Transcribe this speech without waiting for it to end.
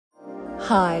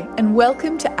Hi, and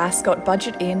welcome to Ascot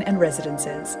Budget Inn and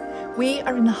Residences. We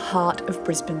are in the heart of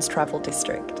Brisbane's travel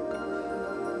district.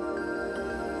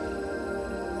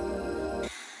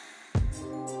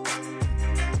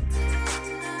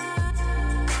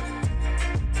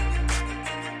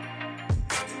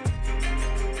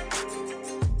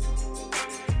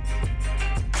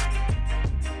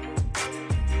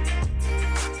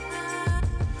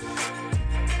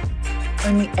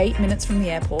 Only 8 minutes from the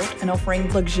airport and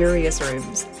offering luxurious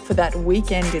rooms for that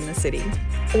weekend in the city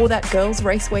or that girls'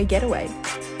 raceway getaway.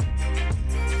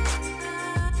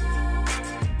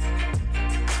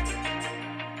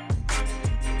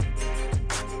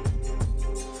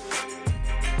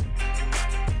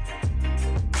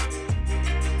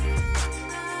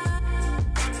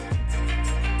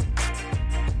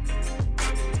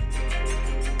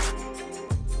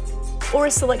 Or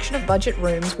a selection of budget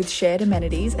rooms with shared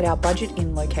amenities at our Budget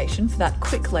Inn location for that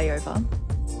quick layover.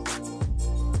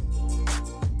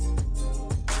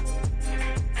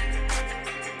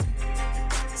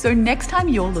 So next time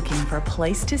you're looking for a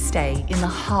place to stay in the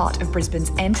heart of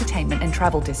Brisbane's entertainment and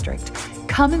travel district,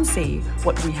 come and see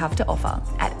what we have to offer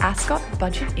at Ascot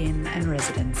Budget Inn and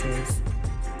Residences.